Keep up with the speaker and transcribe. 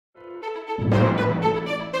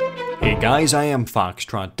Hey guys, I am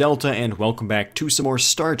Foxtrot Delta, and welcome back to some more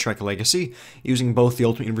Star Trek Legacy, using both the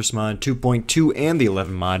Ultimate Universe mod 2.2 and the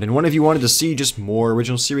 11 mod, and one of you wanted to see just more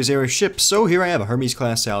original series era ships, so here I have a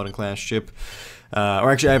Hermes-class Saladin class ship, or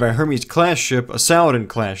actually I have a Hermes-class ship, a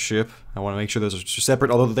Saladin-class ship. I want to make sure those are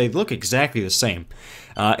separate, although they look exactly the same.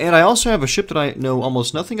 And I also have a ship that I know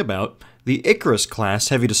almost nothing about, the Icarus-class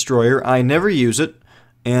Heavy Destroyer. I never use it,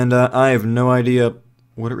 and I have no idea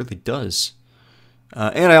what it really does.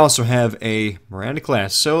 And I also have a Miranda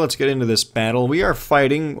class, so let's get into this battle. We are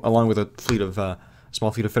fighting, along with a fleet of,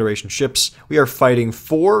 small fleet of Federation ships, we are fighting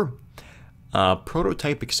 4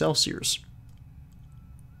 prototype Excelsiors.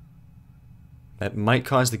 That might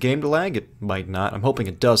cause the game to lag, it might not. I'm hoping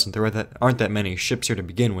it doesn't. There aren't that many ships here to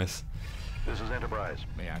begin with. This is Enterprise.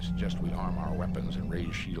 May I suggest we arm our weapons and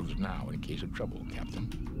raise shields now in case of trouble,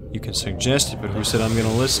 Captain? You can suggest it, but who said I'm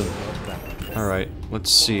gonna listen? Alright, let's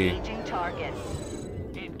see.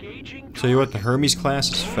 Tell you what, the Hermes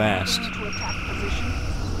class is fast.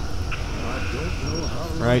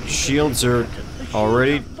 Right, shields are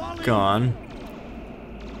already gone.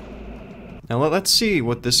 Now let's see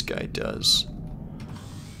what this guy does.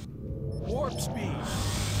 Warp speed.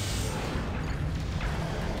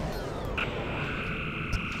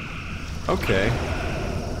 Okay.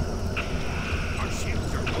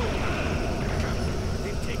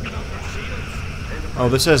 Oh,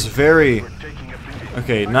 this has very...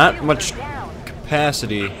 Okay, not much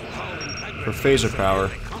capacity for phaser power.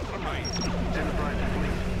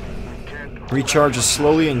 Recharges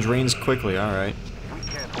slowly and drains quickly, alright.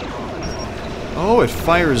 Oh, it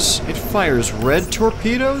fires red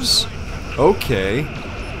torpedoes? Okay.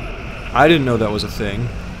 I didn't know that was a thing.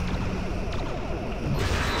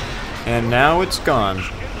 And now it's gone.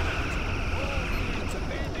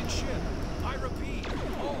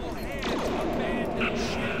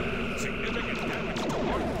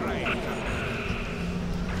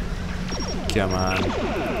 Come on.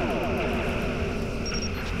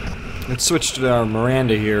 Let's switch to our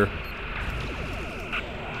Miranda here.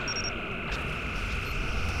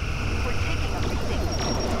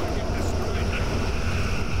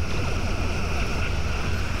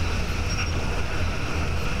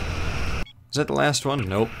 Is that the last one?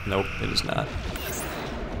 Nope. Nope, it is not.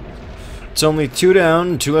 It's only 2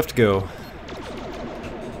 down, 2 left to go.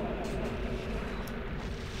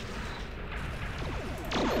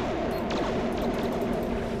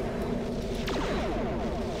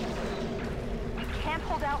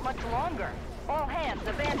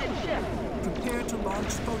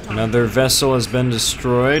 Another vessel has been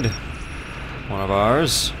destroyed. One of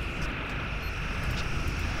ours.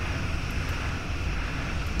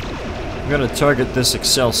 I'm gonna target this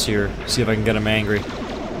Excelsior, see if I can get him angry.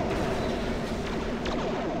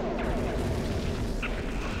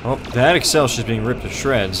 Oh, that Excelsior's being ripped to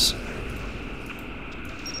shreds.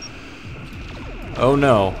 Oh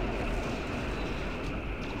no.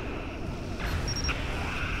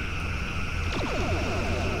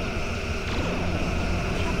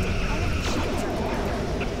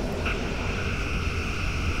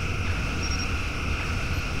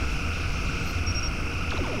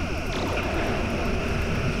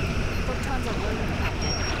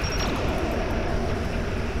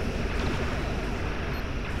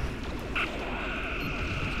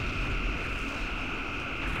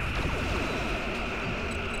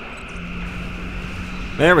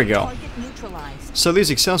 There we go. So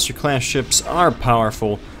these Excelsior class ships are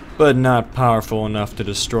powerful, but not powerful enough to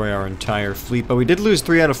destroy our entire fleet. But we did lose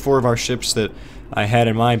 3 out of 4 of our ships that I had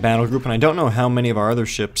in my battle group, and I don't know how many of our other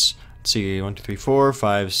ships. Let's see, 1, 2, 3, 4,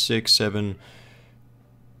 5, 6, 7.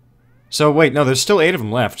 So wait, no, there's still 8 of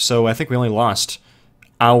them left, so I think we only lost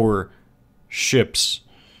our ships.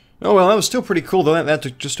 Oh well, that was still pretty cool, though. That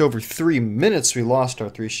took just over 3 minutes. We lost our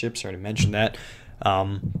 3 ships, I already mentioned that.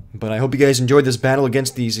 But I hope you guys enjoyed this battle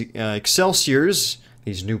against these Excelsiors,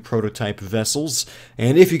 these new prototype vessels.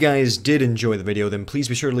 And if you guys did enjoy the video, then please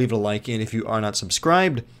be sure to leave it a like. And if you are not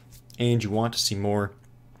subscribed and you want to see more,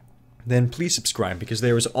 then please subscribe, because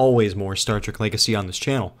there is always more Star Trek Legacy on this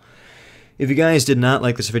channel. If you guys did not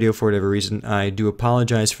like this video for whatever reason, I do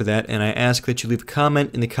apologize for that, and I ask that you leave a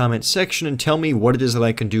comment in the comment section and tell me what it is that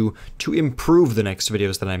I can do to improve the next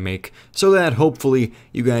videos that I make, so that hopefully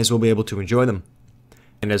you guys will be able to enjoy them.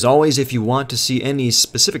 And as always, if you want to see any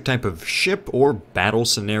specific type of ship or battle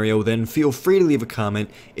scenario, then feel free to leave a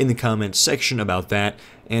comment in the comment section about that,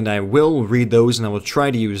 and I will read those and I will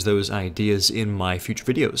try to use those ideas in my future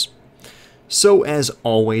videos. So as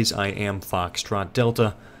always, I am Foxtrot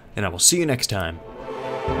Delta, and I will see you next time.